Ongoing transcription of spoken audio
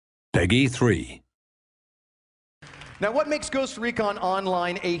TEG E3. Now, what makes Ghost Recon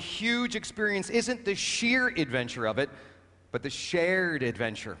Online a huge experience isn't the sheer adventure of it, but the shared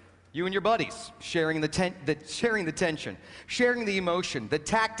adventure. You and your buddies sharing the tension, sharing the emotion, the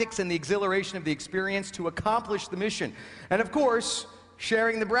tactics and the exhilaration of the experience to accomplish the mission. And of course,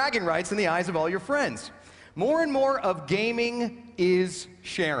 sharing the bragging rights in the eyes of all your friends. More and more of gaming is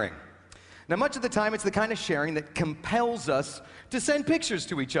sharing. Now, much of the time, it's the kind of sharing that compels us to send pictures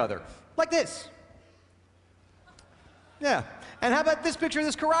to each other, like this. Yeah, and how about this picture of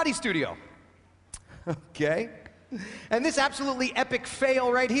this karate studio? Okay. And this absolutely epic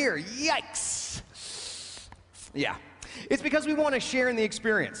fail right here. Yikes! Yeah, it's because we want to share in the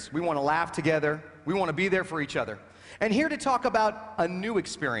experience. We want to laugh together. We want to be there for each other. And here to talk about a new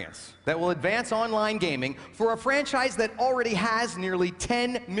experience that will advance online gaming for a franchise that already has nearly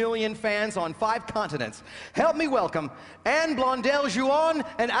 10 million fans on 5 continents. Help me welcome Anne Blondel-Juan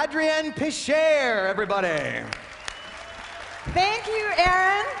and Adrienne Pichère, everybody. Thank you,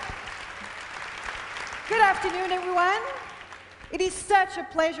 Aaron. Good afternoon, everyone. It is such a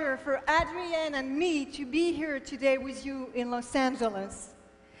pleasure for Adrienne and me to be here today with you in Los Angeles.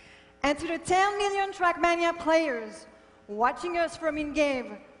 And to the 10 million Trackmania players watching us from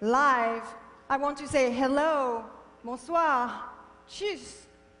in-game live, I want to say hello, bonsoir, tschüss,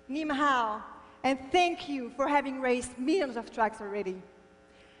 ni hao, and thank you for having raced millions of tracks already.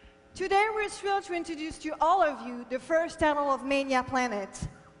 Today, we're thrilled to introduce to all of you the first title of Mania Planet,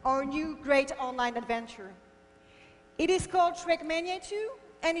 our new great online adventure. It is called Trackmania E3,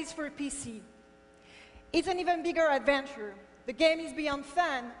 and it's for PC. It's an even bigger adventure. The game is beyond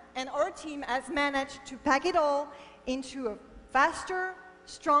fun, and our team has managed to pack it all into a faster,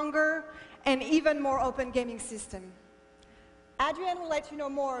 stronger, and even more open gaming system. Adrienne will let you know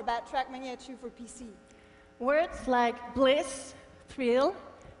more about Trackmania E3 for PC. Words like bliss, thrill,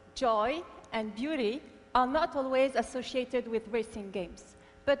 joy, and beauty are not always associated with racing games.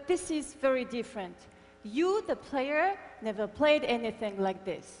 But this is very different. You, the player, never played anything like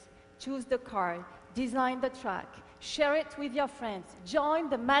this. Choose the car, design the track, share it with your friends, join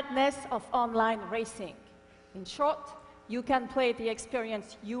the madness of online racing. In short, you can play the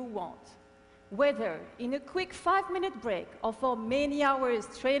experience you want. Whether in a quick 5-minute break or for many hours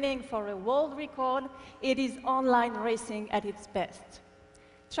training for a world record, it is online racing at its best.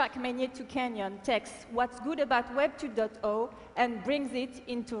 Trackmania E3 Canyon takes what's good about Web 2.0 and brings it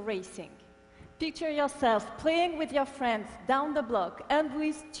into racing. Picture yourself playing with your friends down the block and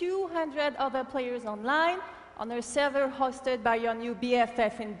with 200 other players online on a server hosted by your new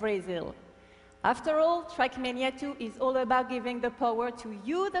BFF in Brazil. After all, Trackmania E3 is all about giving the power to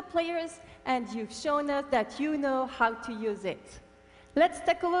you, the players, and you've shown us that you know how to use it. Let's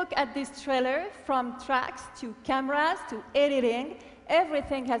take a look at this trailer. From tracks to cameras to editing,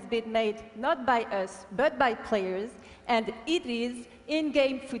 everything has been made not by us, but by players, and it is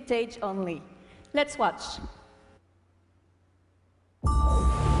in-game footage only. Let's watch.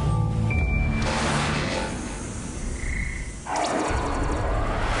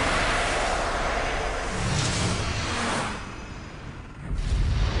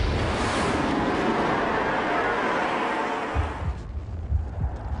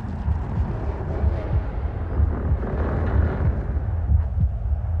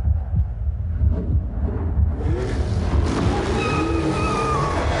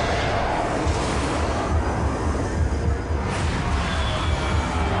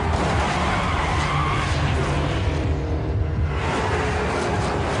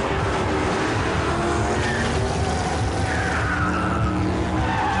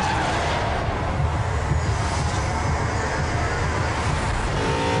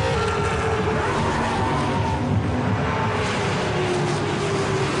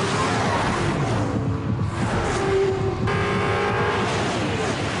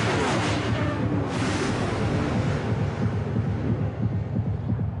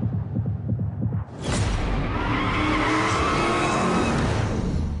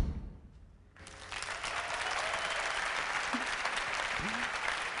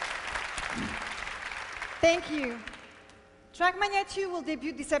 Thank you. Trackmania E3 will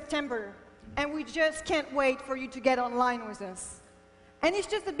debut this September, and we just can't wait for you to get online with us. And it's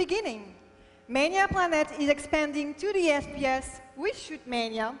just the beginning. Mania Planet is expanding to the FPS with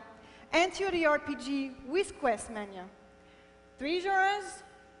Shootmania and to the RPG with Questmania. 3 genres,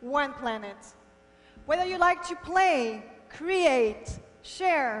 1 planet. Whether you like to play, create,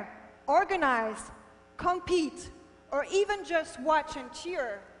 share, organize, compete, or even just watch and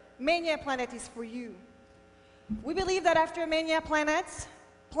cheer, Mania Planet is for you. We believe that after Mania Planet,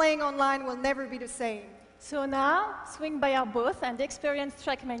 playing online will never be the same. So now, swing by our booth and experience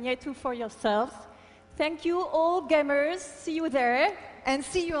Trackmania E3 for yourselves. Thank you, all gamers. See you there. And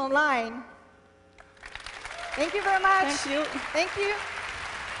see you online. Thank you very much. Thank you. Thank you.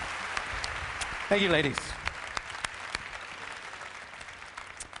 Thank you, ladies.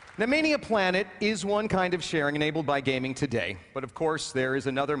 Now, Mania Planet is one kind of sharing enabled by gaming today, but of course there is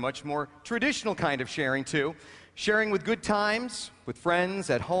another much more traditional kind of sharing too. Sharing with good times, with friends,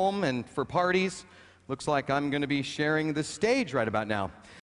 at home, and for parties. Looks like I'm going to be sharing the stage right about now.